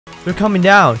They're coming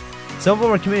down. Some of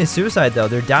them are committing suicide though.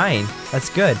 They're dying.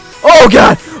 That's good. Oh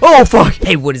god! Oh fuck!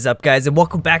 Hey, what is up guys, and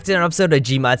welcome back to another episode of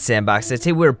Gmod Sandbox.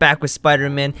 Today we're back with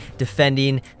Spider-Man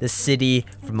defending the city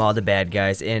from all the bad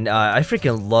guys. And I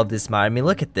freaking love this mod. I mean,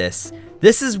 look at this.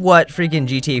 This is what freaking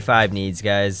GTA 5 needs,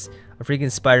 guys. A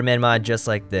freaking Spider-Man mod just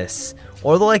like this.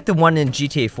 Or like the one in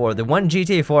GTA 4. The one in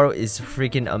GTA 4 is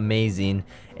freaking amazing.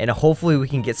 And hopefully we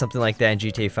can get something like that in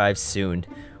GTA 5 soon.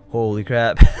 Holy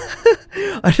crap.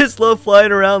 I just love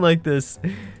flying around like this.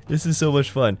 This is so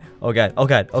much fun. Oh god, oh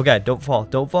god, oh god, don't fall,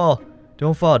 don't fall.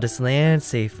 Don't fall, just land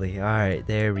safely. Alright,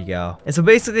 there we go. And so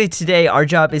basically today our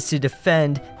job is to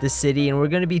defend the city, and we're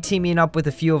going to be teaming up with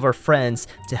a few of our friends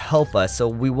to help us so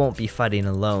we won't be fighting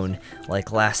alone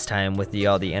like last time with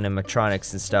all the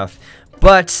animatronics and stuff.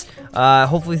 But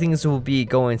hopefully things will be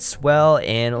going swell,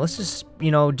 and let's just,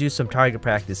 you know, do some target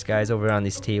practice, guys, over on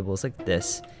these tables like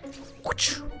this.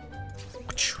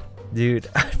 Dude,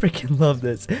 I freaking love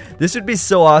this. This would be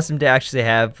so awesome to actually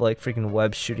have like freaking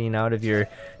webs shooting out of your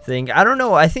thing. I don't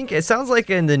know. I think it sounds like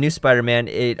in the new Spider-Man,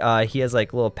 he has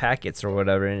like little packets or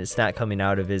whatever, and it's not coming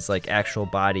out of his like actual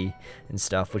body and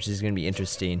stuff, which is gonna be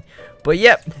interesting. But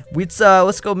yep,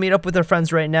 let's go meet up with our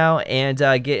friends right now and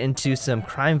get into some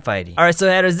crime fighting. All right, so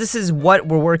Hatters, this is what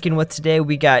we're working with today.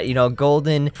 We got, you know,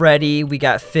 Golden, Freddy, we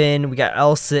got Finn, we got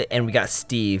Elsa, and we got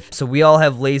Steve. So we all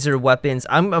have laser weapons.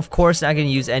 I'm of course not gonna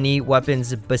use any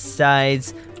weapons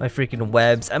besides my freaking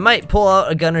webs. I might pull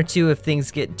out a gun or two if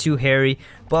things get too hairy,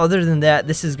 but other than that,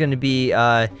 this is gonna be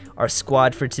our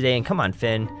squad for today. And come on,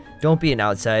 Finn, don't be an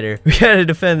outsider. We gotta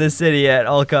defend this city at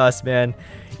all costs, man.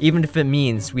 Even if it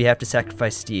means we have to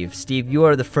sacrifice Steve. Steve, you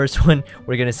are the first one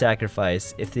we're gonna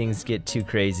sacrifice if things get too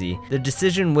crazy. The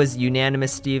decision was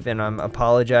unanimous, Steve, and I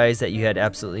apologize that you had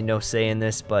absolutely no say in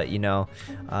this, but you know,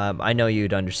 I know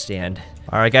you'd understand.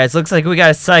 Alright guys, looks like we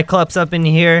got a Cyclops up in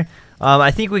here.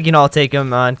 I think we can all take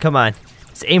him on. Come on.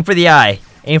 Just aim for the eye.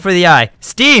 Aim for the eye.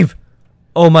 Steve!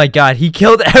 Oh my god, he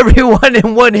killed everyone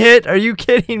in one hit. Are you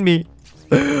kidding me?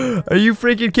 Are you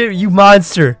freaking kidding me? You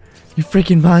monster. You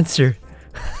freaking monster.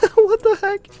 What the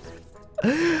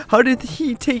heck? How did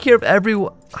he take care of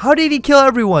everyone? How did he kill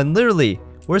everyone? Literally.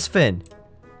 Where's Finn?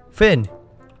 Finn.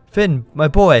 Finn, my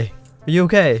boy. Are you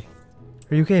okay?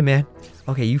 Are you okay, man?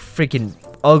 Okay, you freaking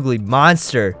ugly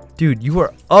monster. Dude, you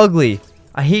are ugly.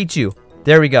 I hate you.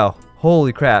 There we go.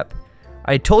 Holy crap.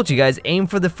 I told you guys, aim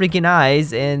for the freaking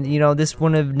eyes, and you know, this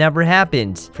wouldn't have never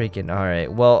happened. Freaking,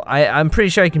 alright. Well, I'm pretty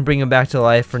sure I can bring him back to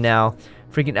life for now.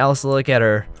 Freaking Elsa, look at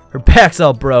her. Her back's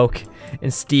all broke.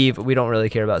 And Steve, we don't really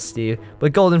care about Steve.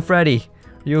 But Golden Freddy,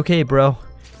 are you okay, bro?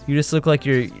 You just look like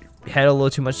you had a little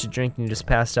too much to drink and you just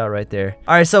passed out right there.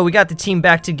 Alright, so we got the team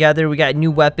back together. We got new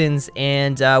weapons,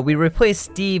 and we replaced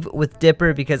Steve with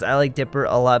Dipper because I like Dipper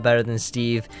a lot better than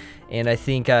Steve. And I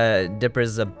think Dipper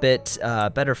is a bit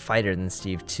better fighter than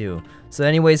Steve too. So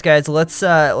anyways, guys, let's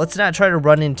not try to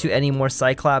run into any more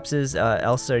Cyclopses.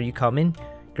 Elsa, are you coming?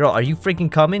 Girl, are you freaking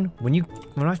coming? When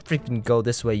I freaking go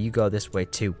this way, you go this way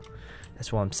too.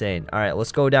 That's what I'm saying. All right,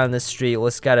 let's go down this street. We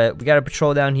gotta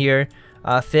patrol down here.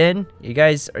 Finn, you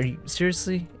guys, are you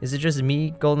seriously? Is it just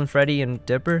me, Golden Freddy, and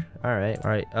Dipper? All right.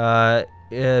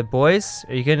 Boys,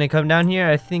 are you gonna come down here?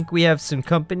 I think we have some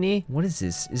company. What is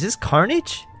this? Is this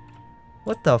Carnage?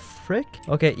 What the frick?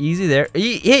 Okay, easy there.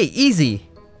 Hey, easy.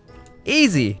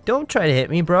 Easy. Don't try to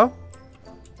hit me, bro.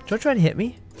 Don't try to hit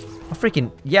me. Oh,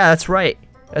 freaking, yeah, that's right.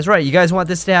 That's right. You guys want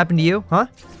this to happen to you, huh?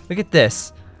 Look at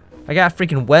this. I got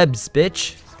freaking webs,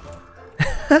 bitch.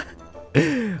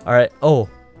 Alright. Oh,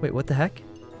 wait, what the heck?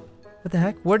 What the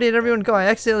heck? Where did everyone go? I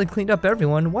accidentally cleaned up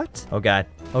everyone. What? Oh, God.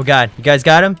 Oh, God. You guys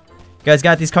got him? You guys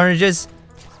got these Carnages?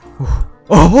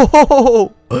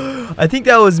 Oh, I think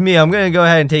that was me. I'm going to go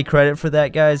ahead and take credit for that,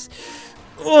 guys.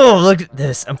 Oh, look at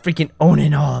this. I'm freaking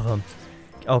owning all of them.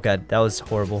 Oh, God. That was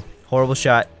horrible. Horrible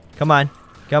shot. Come on.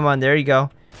 Come on. There you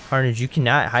go. Carnage, you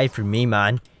cannot hide from me,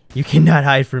 man. You cannot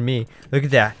hide from me. Look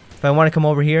at that. If I want to come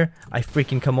over here, I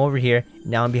freaking come over here.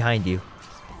 Now I'm behind you.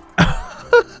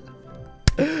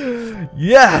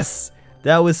 Yes!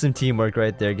 That was some teamwork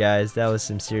right there, guys. That was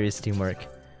some serious teamwork.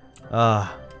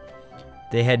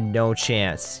 They had no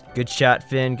chance. Good shot,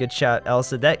 Finn. Good shot,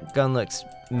 Elsa. That gun looks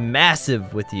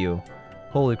massive with you.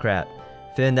 Holy crap.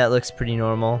 Finn, that looks pretty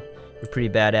normal. You're pretty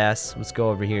badass. Let's go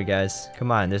over here, guys.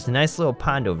 Come on. There's a nice little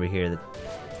pond over here.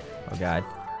 Oh, God.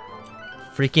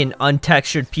 Freaking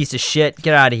untextured piece of shit.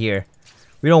 Get out of here.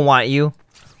 We don't want you.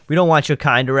 We don't want your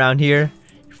kind around here.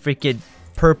 You freaking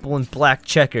purple and black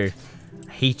checker.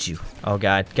 I hate you. Oh,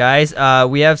 God. Guys,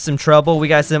 we have some trouble. We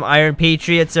got some Iron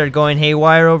Patriots that are going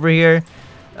haywire over here.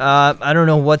 I don't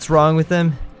know what's wrong with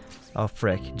them. Oh,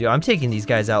 frick. Dude, I'm taking these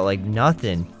guys out like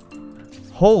nothing.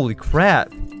 Holy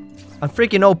crap. I'm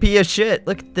freaking OP as shit.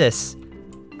 Look at this.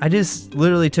 I just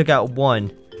literally took out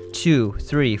 1, 2,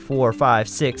 3, 4, 5,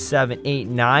 6, 7, 8,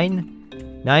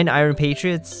 9. 9 Iron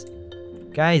Patriots.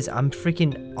 Guys, I'm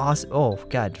freaking awesome. Oh,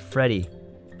 God, Freddy.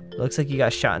 Looks like you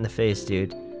got shot in the face,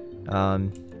 dude.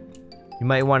 You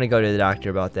might want to go to the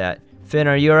doctor about that. Finn,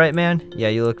 are you alright, man? Yeah,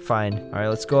 you look fine. Alright,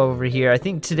 let's go over here. I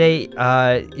think today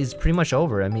is pretty much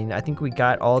over. I mean, I think we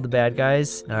got all the bad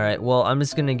guys. Alright, well, I'm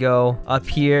just gonna go up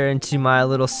here into my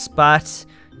little spot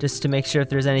just to make sure if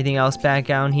there's anything else back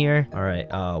down here. Alright,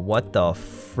 what the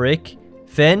frick?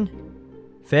 Finn?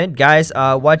 Finn? Guys,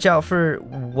 watch out for...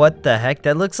 What the heck?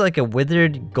 That looks like a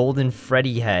withered golden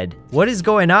Freddy head. What is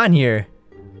going on here?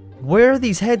 Where are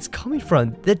these heads coming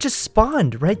from? That just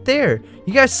spawned right there.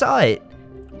 You guys saw it.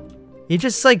 He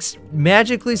just like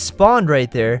magically spawned right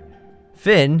there.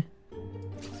 Finn.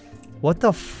 What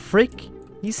the frick?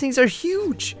 These things are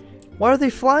huge. Why are they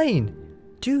flying?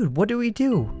 Dude, what do we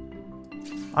do?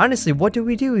 Honestly, what do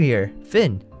we do here?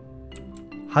 Finn.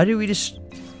 How do we just...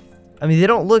 I mean, they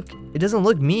don't look... It doesn't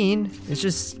look mean. It's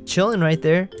just chilling right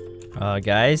there.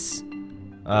 Guys.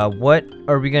 What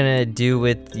are we gonna do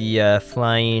with the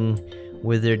flying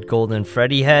withered golden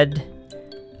Freddy head?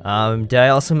 Did I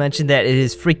also mention that it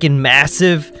is freaking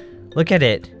massive? Look at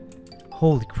it.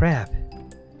 Holy crap.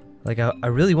 Like, I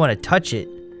really want to touch it,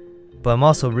 but I'm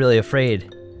also really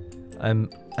afraid.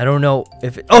 I don't know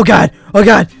if it, oh god! Oh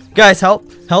god! Guys,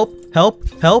 help! Help! Help!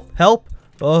 Help! Help!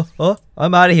 Oh,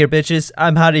 I'm out of here, bitches.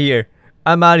 I'm out of here.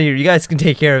 I'm out of here. You guys can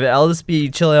take care of it. I'll just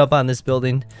be chilling up on this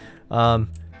building.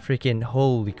 Freaking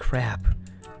holy crap.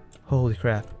 Holy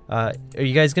crap. Are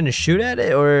you guys gonna shoot at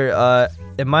it, or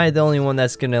am I the only one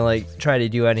that's gonna like try to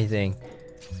do anything?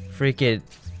 Freaking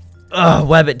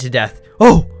web it to death.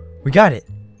 Oh, we got it.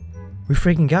 We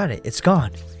freaking got it. It's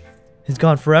gone. It's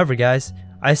gone forever, guys.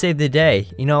 I saved the day.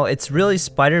 You know, it's really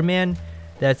Spider-Man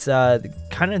that's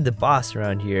kind of the boss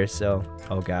around here. So,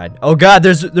 oh god. Oh god,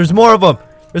 there's more of them.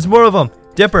 There's more of them.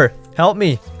 Dipper, help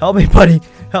me. Help me, buddy.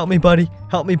 Help me, buddy.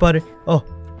 Help me, buddy.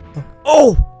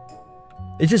 Oh!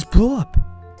 It just blew up.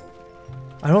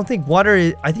 I don't think water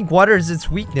is, I think water is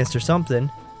its weakness or something.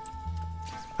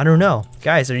 I don't know.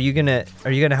 Guys, are you gonna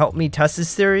help me test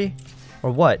this theory?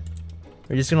 Or what?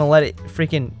 Are you just gonna let it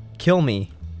freaking kill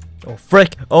me? Oh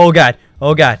frick! Oh god!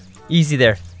 Oh god! Easy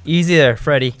there. Easy there,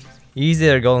 Freddy. Easy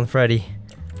there, Golden Freddy.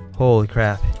 Holy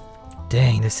crap.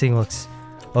 Dang, this thing looks...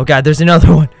 Oh god, there's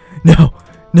another one! No!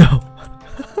 No!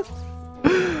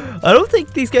 I don't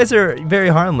think these guys are very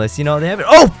harmless, you know, they haven't...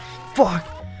 Oh! Fuck!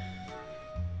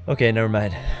 Okay, never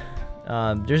mind.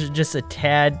 There's just a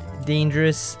tad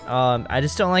dangerous. I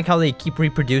just don't like how they keep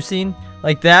reproducing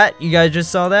like that. You guys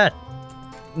just saw that?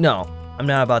 No, I'm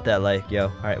not about that life, yo.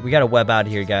 Alright, we gotta web out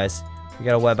of here, guys. We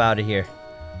gotta web out of here.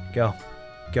 Go.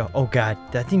 Go. Oh god,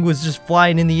 that thing was just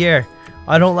flying in the air.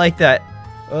 I don't like that.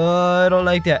 I don't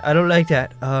like that. I don't like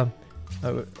that.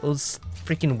 Let's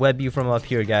freaking web you from up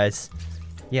here, guys.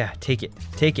 Yeah, take it.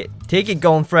 Take it. Take it,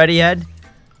 Golden Freddy head.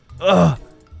 Ugh.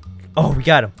 Oh, we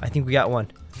got him. I think we got one.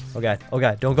 Oh god. Oh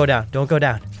god. Don't go down. Don't go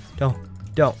down.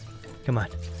 Don't. Come on.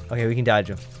 Okay, we can dodge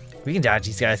them. We can dodge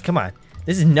these guys. Come on.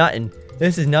 This is nothing.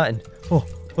 This is nothing.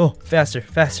 Oh, faster,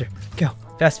 faster. Go.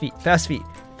 Fast feet. Fast feet.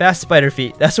 Fast spider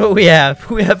feet. That's what we have.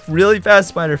 We have really fast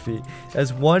spider feet.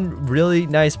 That's one really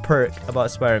nice perk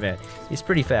about Spider-Man. He's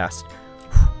pretty fast.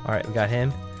 Alright, we got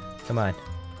him. Come on.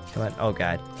 Come on. Oh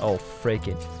god. Oh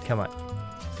freaking. Come on.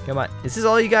 Come on. This is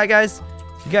all you got, guys?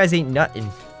 You guys ain't nothing.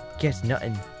 You guys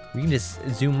nothing. We can just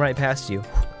zoom right past you.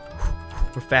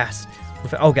 We're fast.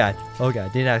 Oh god. Oh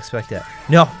god. Did not expect that.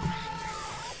 No.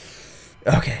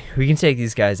 Okay, we can take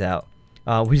these guys out.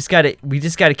 We just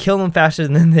gotta kill them faster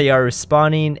than they are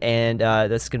respawning, and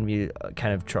that's gonna be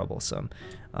kind of troublesome.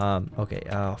 Okay.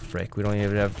 Oh frick. We don't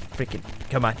even have freaking.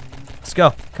 Come on. Let's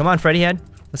go. Come on, Freddy head.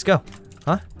 Let's go.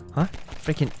 Huh?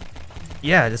 Freaking.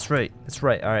 Yeah, that's right. That's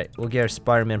right. All right, we'll get our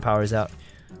Spider-Man powers out.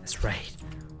 That's right.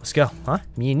 Let's go. Huh?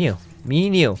 Me and you. Me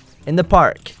and you. In the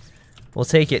park. We'll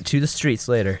take it to the streets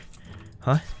later.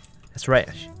 Huh? That's right.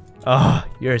 Oh,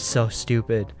 you're so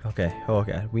stupid. Okay. Oh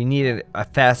god. We needed a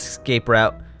fast escape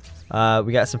route.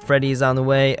 We got some Freddies on the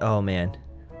way. Oh man.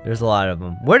 There's a lot of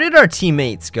them. Where did our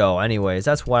teammates go anyways?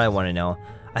 That's what I want to know.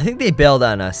 I think they bailed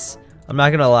on us. I'm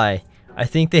not gonna lie. I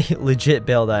think they legit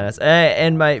bailed on us.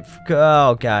 And my...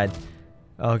 Oh god.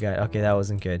 Oh god. Okay, that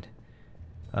wasn't good.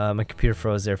 My computer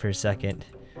froze there for a second.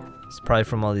 It's probably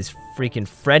from all these freaking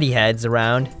Freddy heads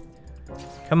around.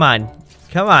 Come on.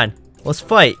 Come on. Let's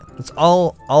fight. Let's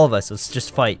all of us. Let's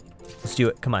just fight. Let's do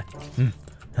it. Come on.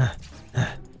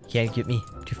 Can't get me.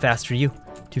 Too fast for you.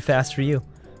 Too fast for you.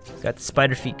 Got the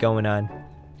spider feet going on.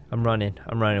 I'm running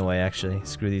away, actually.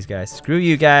 Screw these guys. Screw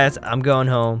you guys. I'm going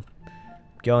home.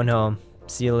 Going home.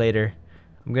 See you later.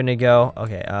 I'm gonna go.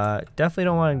 Okay, definitely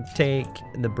don't want to take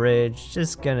the bridge.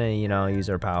 Just gonna, you know, use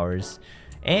our powers.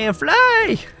 And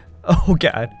fly! Oh,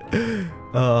 God.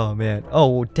 Oh, man.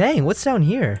 Oh, dang. What's down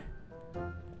here?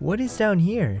 What is down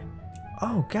here?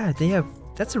 Oh, God. They have...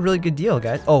 That's a really good deal,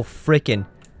 guys. Oh, frickin'.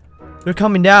 They're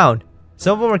coming down.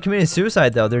 Some of them are committing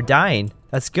suicide, though. They're dying.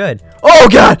 That's good. Oh,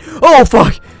 God. Oh,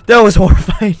 fuck. That was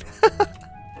horrifying.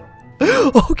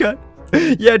 Oh, God.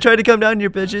 Yeah, try to come down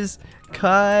here, bitches.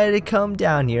 Try to come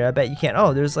down here. I bet you can't.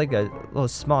 Oh, there's like a little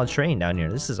small train down here.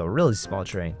 This is a really small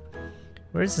train.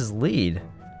 Where does this lead?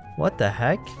 What the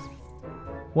heck?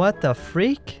 What the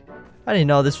freak? I didn't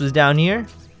know this was down here.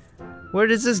 Where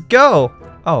does this go?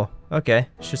 Oh, okay.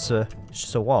 It's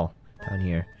just a wall down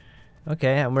here.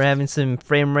 Okay, and we're having some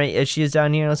frame rate issues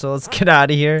down here, so let's get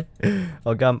out of here.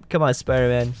 Oh, come on,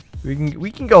 Spider-Man.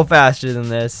 We can go faster than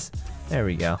this. There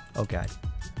we go. Oh, God.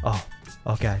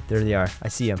 Oh, God. There they are. I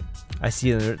see them. I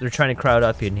see them. They're trying to crowd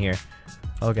up in here.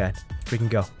 Oh, God. Freaking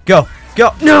go. Go!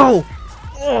 Go! No!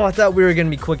 Oh, I thought we were going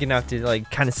to be quick enough to, like,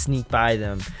 kind of sneak by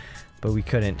them. But we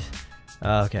couldn't.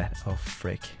 Oh, God. Oh,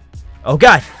 frick. Oh,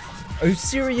 God! Are you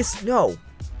serious? No.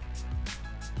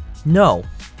 No.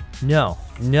 No.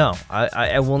 No.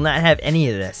 I will not have any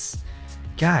of this.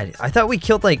 God, I thought we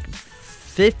killed, like,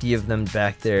 50 of them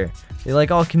back there. They,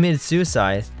 like, all committed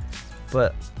suicide.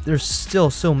 But there's still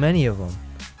so many of them.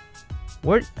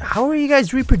 How are you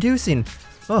guys reproducing?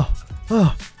 Oh,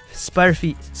 spider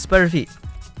feet, spider feet.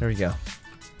 There we go.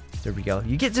 There we go.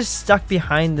 You get just stuck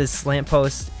behind this slant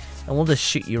post, and we'll just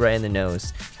shoot you right in the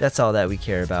nose. That's all that we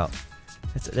care about.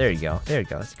 There you go. There you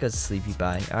go. It's because sleepy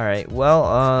bye. All right.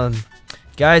 Well,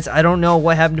 guys, I don't know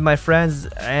what happened to my friends,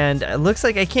 and it looks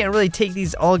like I can't really take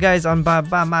these all guys on by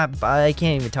I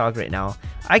can't even talk right now.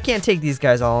 I can't take these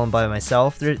guys all on by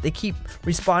myself. They keep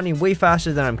responding way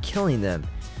faster than I'm killing them.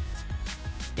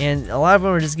 And a lot of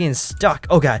them are just getting stuck.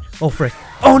 Oh, God. Oh, frick.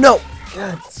 Oh, no.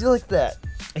 God, see, like that.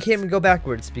 I can't even go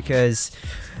backwards because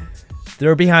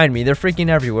they're behind me. They're freaking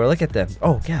everywhere. Look at them.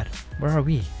 Oh, God. Where are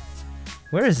we?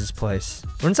 Where is this place?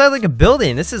 We're inside like a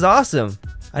building. This is awesome.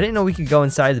 I didn't know we could go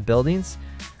inside the buildings.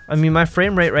 I mean, my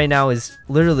frame rate right now is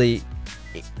literally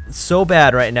so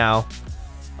bad right now.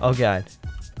 Oh, God.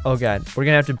 Oh, God. We're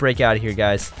going to have to break out of here,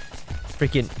 guys.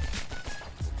 Freaking.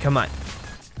 Come on.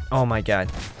 Oh, my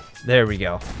God. There we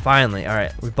go. Finally. All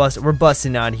right. We're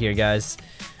busting out of here, guys.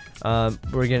 We're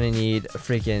going to need a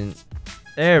freaking.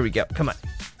 There we go. Come on.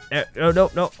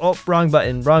 No. Oh, wrong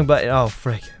button. Wrong button. Oh,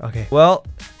 frick. Okay. Well,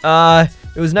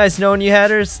 it was nice knowing you,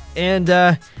 Hatters. And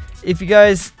if you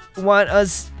guys want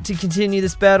us to continue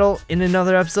this battle in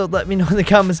another episode, let me know in the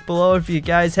comments below. If you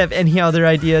guys have any other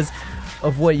ideas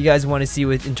of what you guys want to see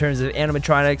in terms of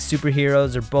animatronics,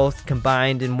 superheroes, or both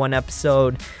combined in one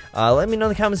episode, let me know in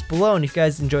the comments below. And if you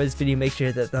guys enjoyed this video, make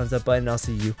sure to hit that thumbs up button. I'll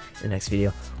see you in the next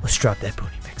video. Let's drop that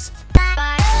booty mix.